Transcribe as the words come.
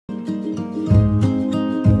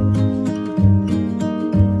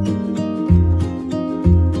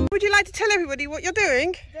like to tell everybody what you're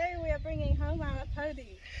doing? Today we are bringing home our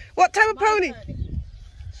pony. What type of pony?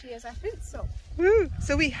 She is a Hucul. Woo!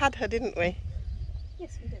 So we had her, didn't we?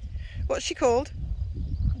 Yes, we did. What's she called?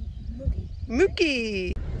 Mookie.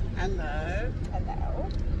 Mookie. Hello. Hello.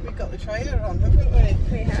 We've got the trailer on, haven't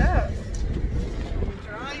we? We have. We're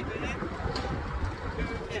driving.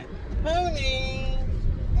 Pony.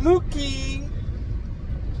 Mookie.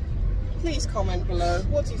 Please comment below.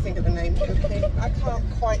 What do you think of the name Mookie? I can't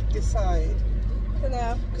quite decide. For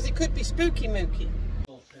now. Because it could be Spooky Mookie.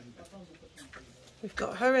 We've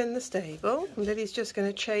got her in the stable. Lily's just going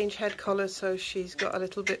to change head collars so she's got a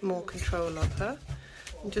little bit more control of her.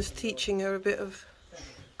 I'm just teaching her a bit of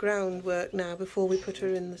groundwork now before we put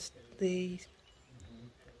her in the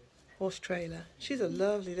horse trailer. She's a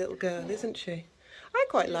lovely little girl, isn't she? I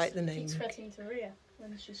quite like the name. She's fretting to rear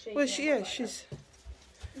when she's shaking. Well, she's.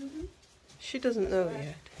 She doesn't know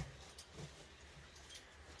yet.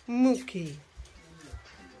 Mookie.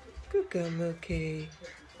 Good girl, Mookie.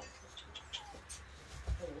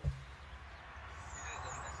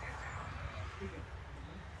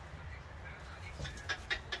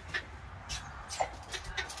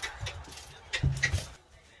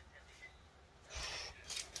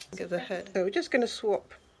 Get the head. So we're just going to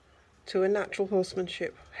swap to a natural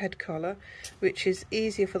horsemanship head collar, which is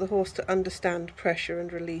easier for the horse to understand pressure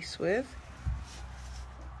and release with.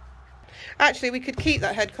 Actually, we could keep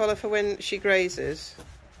that head collar for when she grazes.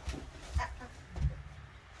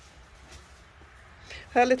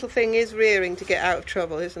 Her little thing is rearing to get out of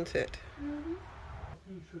trouble, isn't it?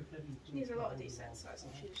 She needs a lot of desensitizing.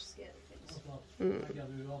 She's just scared of things.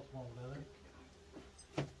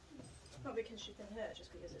 Not because she's been hurt,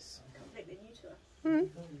 just because it's completely new to her.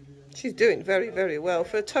 She's doing very, very well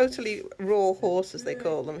for a totally raw horse, as they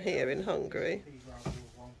call them here in Hungary.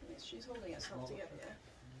 Yes, she's holding herself together there.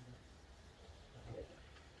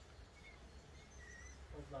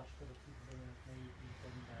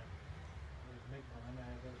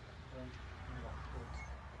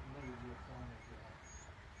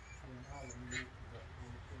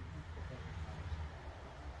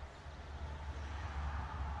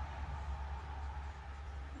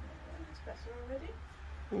 Better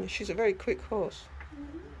already. She's a very quick horse.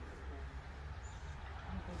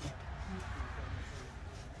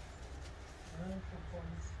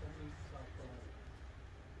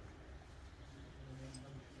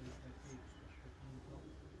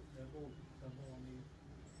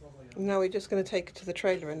 Now we're just going to take her to the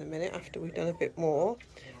trailer in a minute after we've done a bit more,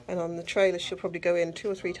 and on the trailer she'll probably go in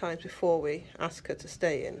 2 or 3 times before we ask her to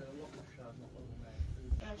stay in.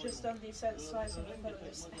 I've just done desensitizing with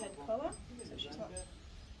this head collar, so she's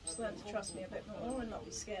learned to trust me a bit more and not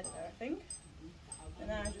be scared of everything. And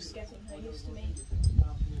now I'm just getting her used to me,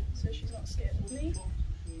 so she's not scared of me.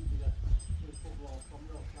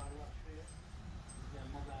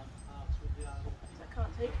 I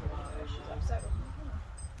can't take her anywhere, she's upset with me.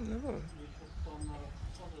 No.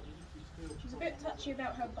 She's a bit touchy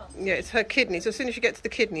about her bum. Yeah, it's her kidneys. As soon as you get to the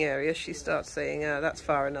kidney area, she starts saying, that's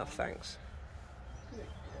far enough, thanks.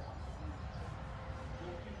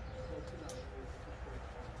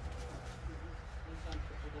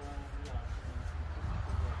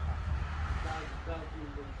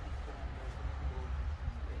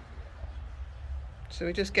 So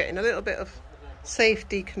we're just getting a little bit of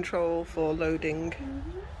safety control for loading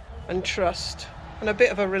and trust and a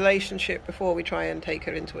bit of a relationship before we try and take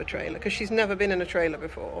her into a trailer, because she's never been in a trailer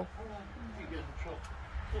before.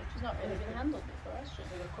 She's not really been handled before, has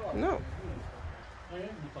she? No.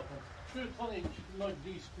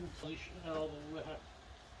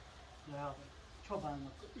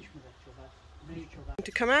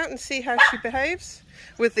 To come out and see how she behaves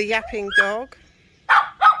with the yapping dog.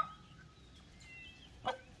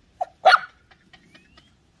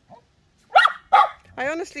 I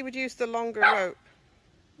honestly would use the longer rope.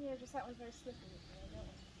 Yeah, just that one's very slippery.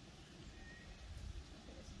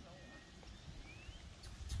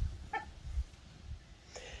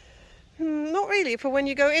 Not really for when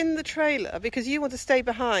you go in the trailer, because you want to stay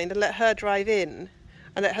behind and let her drive in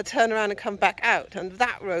and let her turn around and come back out, and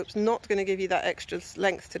that rope's not going to give you that extra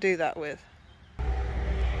length to do that with.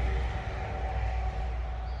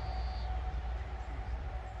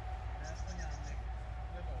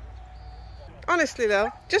 Honestly though,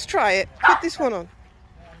 just try it. Put this one on.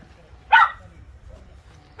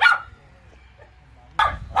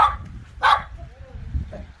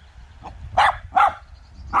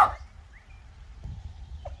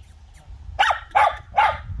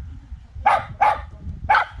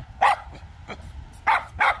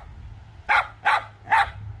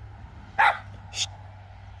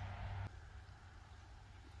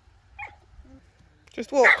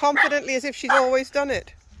 Just walk confidently as if she's always done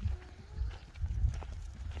it.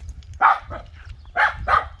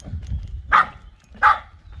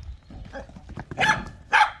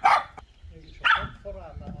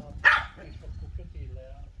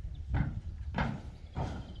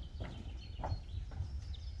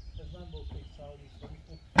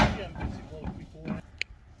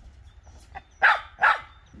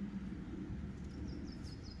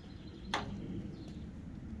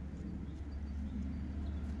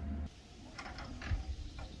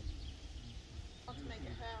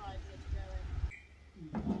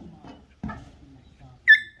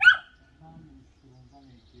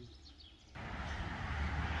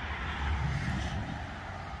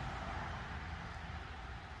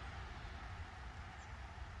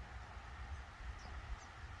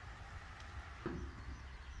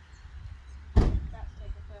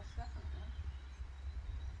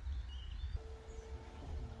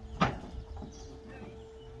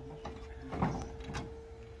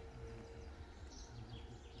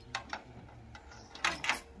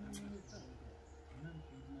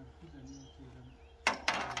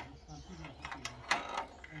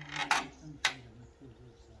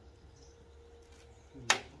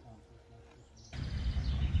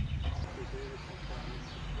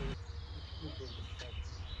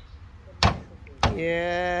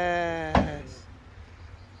 Yes.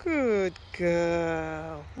 Good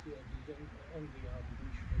girl.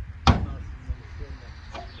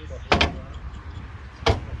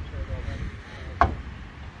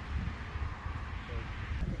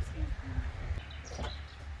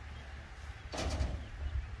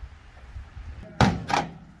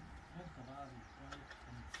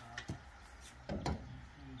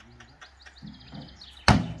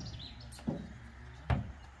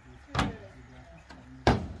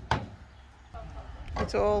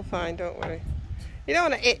 It's all fine, don't worry. You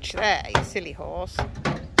don't want to itch there, you silly horse.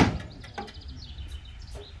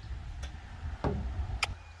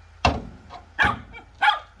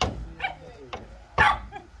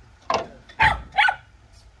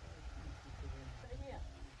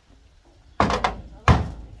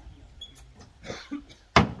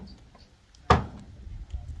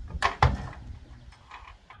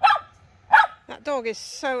 That dog is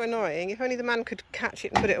so annoying. If only the man could catch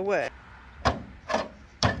it and put it away.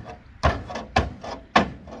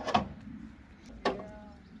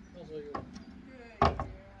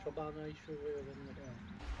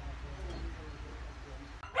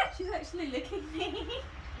 She's actually licking me.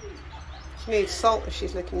 She needs salt if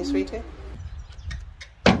she's licking you, sweetie.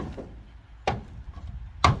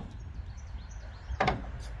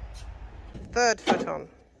 Third foot on.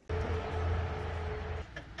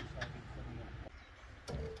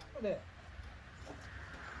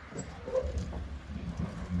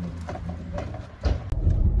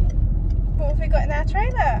 What have we got in our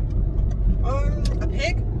trailer? A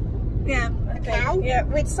pig. Yeah, a cow? Yeah,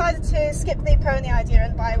 we decided to skip the pony idea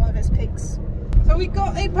and buy one of his pigs. So we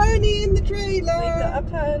got a pony in the trailer. We got a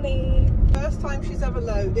pony. First time she's ever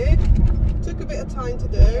loaded. Took a bit of time to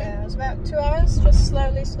do. Yeah, it was about 2 hours, just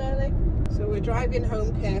slowly. So we're driving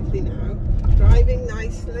home carefully now. Driving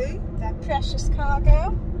nicely. That precious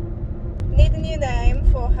cargo. Need a new name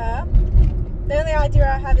for her. The only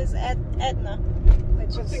idea I have is Edna.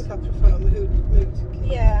 Which I think I prefer Moot.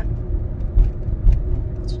 Yeah.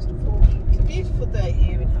 It's just a four. It's a beautiful day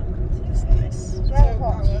here in Hungary. It's nice. It's So very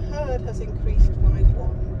hot. our herd has increased by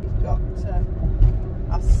 1. We've got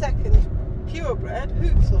our second purebred,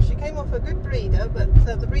 Hucul. She came off a good breeder, but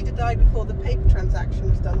the breeder died before the paper transaction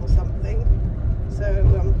was done or something. So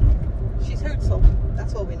she's Hucul.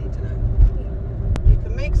 That's all we need to know. You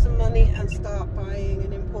can make some money and start buying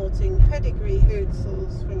and importing pedigree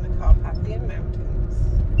Huculs from the Carpathian Mountains.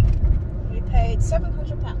 We paid £700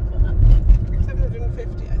 for that.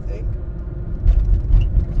 750, I think.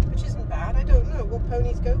 Which isn't bad. I don't know what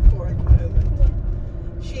ponies go for at the moment.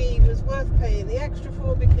 She was worth paying the extra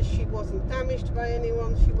for because she wasn't damaged by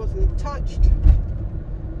anyone, she wasn't touched.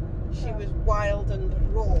 She was wild and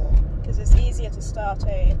raw. Because it's easier to start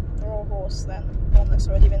a raw horse than one that's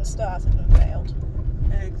already been started and failed.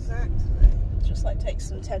 Exactly. It just like takes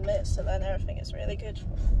them 10 minutes to learn everything. It's really good.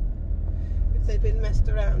 If they've been messed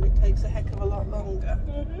around, it takes a heck of a lot longer.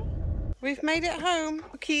 Mm-hmm. We've made it home.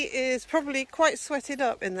 Hucul is probably quite sweated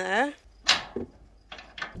up in there.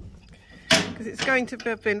 Because it's going to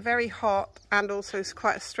have been very hot and also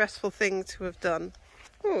quite a stressful thing to have done.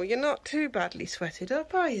 Oh, you're not too badly sweated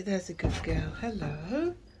up, are you? There's a good girl.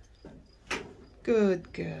 Hello.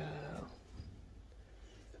 Good girl.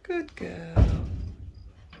 Good girl.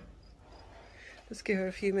 Let's give her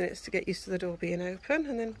a few minutes to get used to the door being open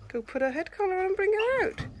and then go put her head collar on and bring her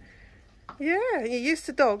out. Yeah, you're used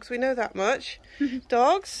to dogs, we know that much.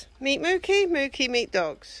 Dogs, meet Mookie, Mookie, meet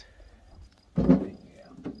dogs.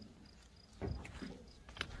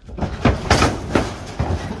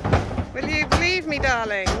 Will you believe me,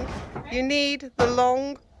 darling? You need the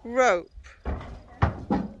long rope.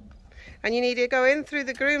 And you need to go in through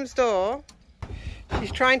the groom's door.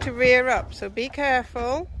 She's trying to rear up, so be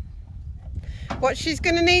careful. What she's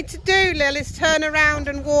going to need to do, Lil, is turn around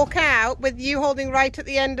and walk out with you holding right at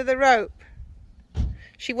the end of the rope.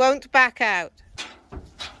 She won't back out.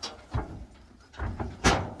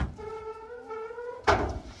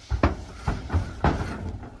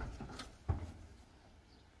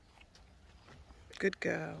 Good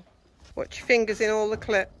girl. Watch your fingers in all the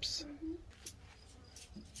clips.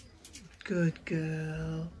 Good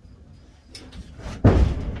girl.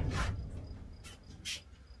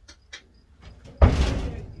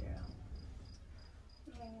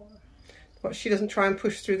 What, she doesn't try and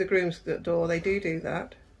push through the groom's door, they do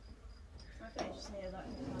that. I think just near that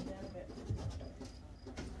and calm down a bit.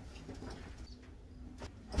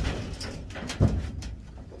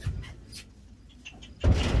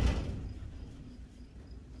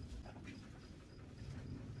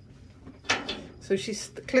 So she's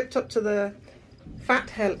clipped up to the fat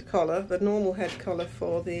head collar, the normal head collar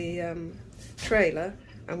for the trailer,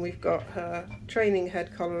 and we've got her training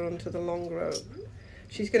head collar onto the long rope.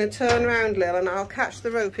 She's going to turn around, Lil, and I'll catch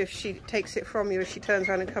the rope if she takes it from you as she turns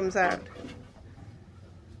around and comes out.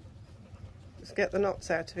 Let's get the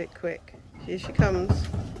knots out of it quick. Here she comes.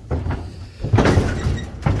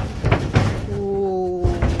 Ooh.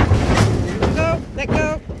 Let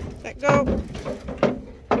go, let go.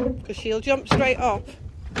 Because she'll jump straight off.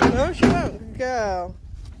 No, she won't. Girl.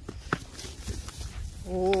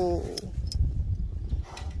 Ooh.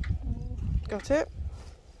 Got it?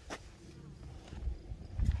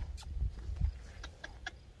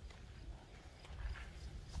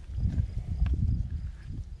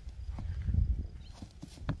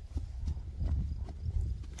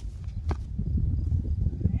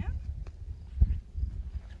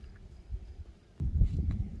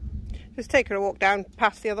 Just take her a walk down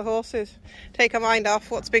past the other horses. Take her mind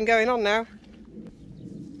off what's been going on now.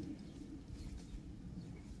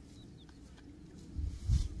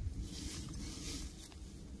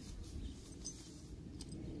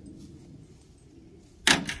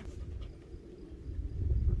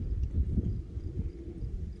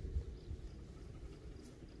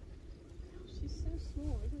 She's so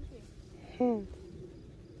small, isn't she?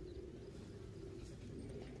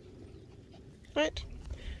 Right.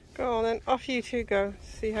 Go on then, off you two go.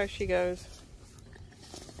 See how she goes.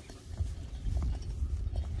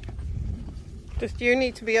 Just you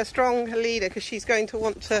need to be a strong leader because she's going to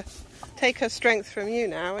want to take her strength from you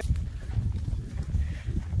now.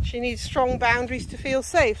 She needs strong boundaries to feel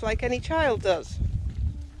safe like any child does.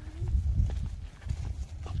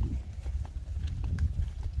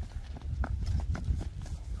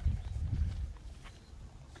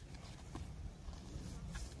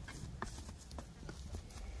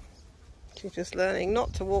 She's just learning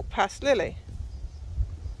not to walk past Lily.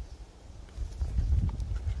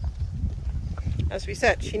 As we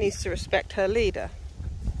said, she needs to respect her leader.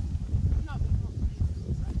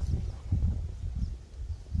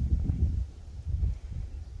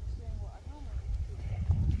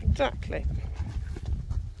 Exactly.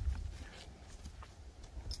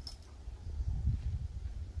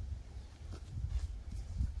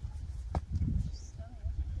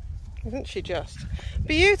 Isn't she just?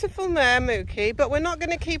 Beautiful mare, Mookie, but we're not going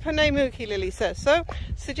to keep her name Mookie, Lily says. So,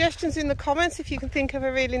 suggestions in the comments if you can think of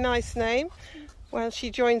a really nice name while she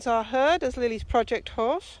joins our herd as Lily's project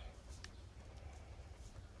horse.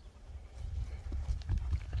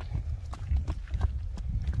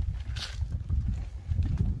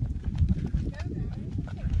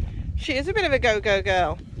 She is a bit of a go-go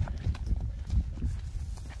girl.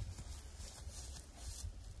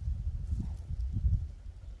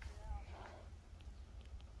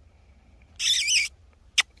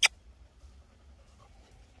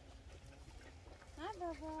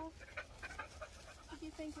 What do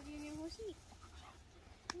you think of your new horsey?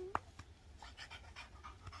 What do you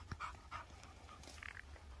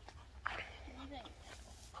think?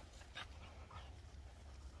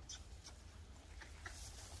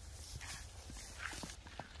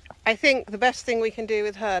 I think the best thing we can do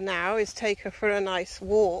with her now is take her for a nice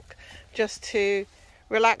walk, just to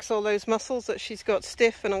relax all those muscles that she's got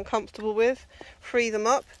stiff and uncomfortable with, free them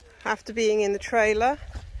up after being in the trailer.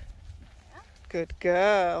 Good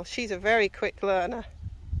girl. She's a very quick learner.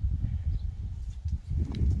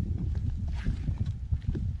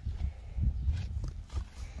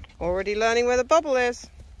 Already learning where the bubble is.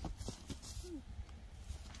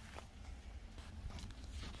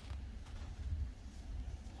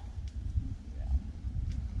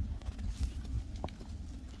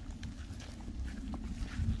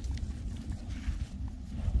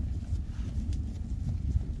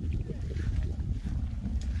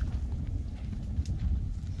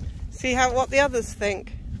 See what the others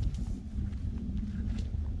think.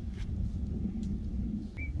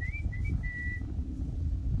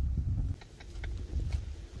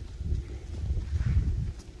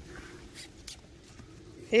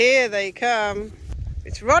 Here they come.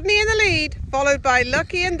 It's Rodney in the lead, followed by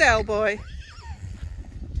Lucky and Del Boy.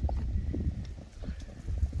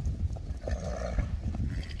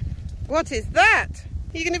 What is that?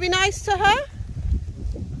 Are you going to be nice to her?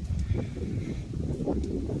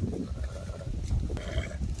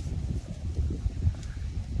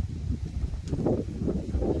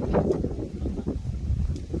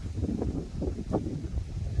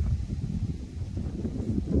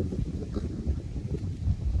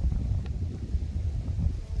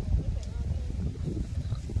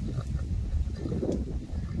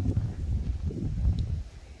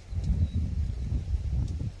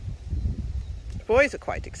 Boys are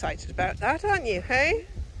quite excited about that, aren't you, hey?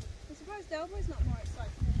 I'm surprised Del Boy's not more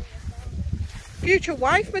excited than me as well. Future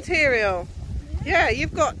wife material. Yeah,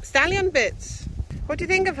 you've got stallion bits. What do you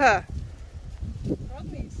think of her?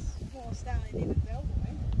 Rodney's more stallion than Del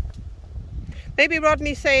Boy. Maybe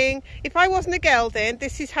Rodney's saying, if I wasn't a gelding,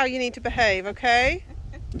 this is how you need to behave, okay?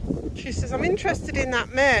 She says, I'm interested in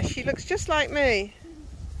that mare. She looks just like me.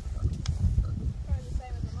 Probably the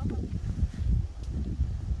same as the mother.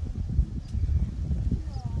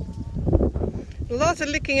 A lot of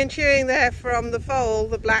licking and chewing there from the foal,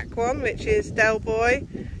 the black one, which is Del Boy.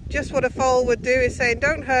 Just what a foal would do is saying,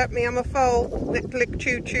 don't hurt me, I'm a foal. Lick, lick,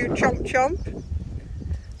 chew, chew, chomp, chomp.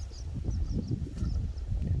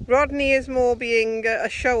 Rodney is more being a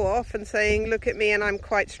show-off and saying, look at me and I'm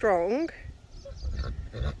quite strong.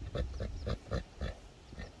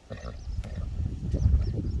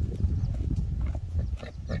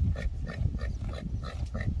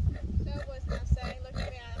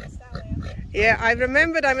 Yeah, I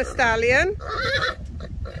remembered I'm a stallion.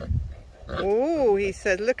 Oh, he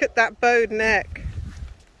said, look at that bowed neck.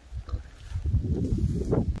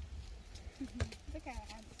 Look how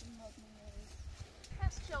handsome Rodney is.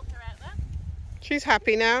 Let's chill her out there. She's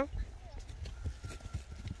happy now.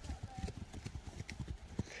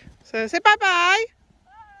 So say bye-bye. Bye.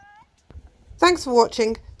 Thanks for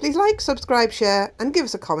watching. Please like, subscribe, share and give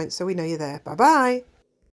us a comment so we know you're there. Bye-bye.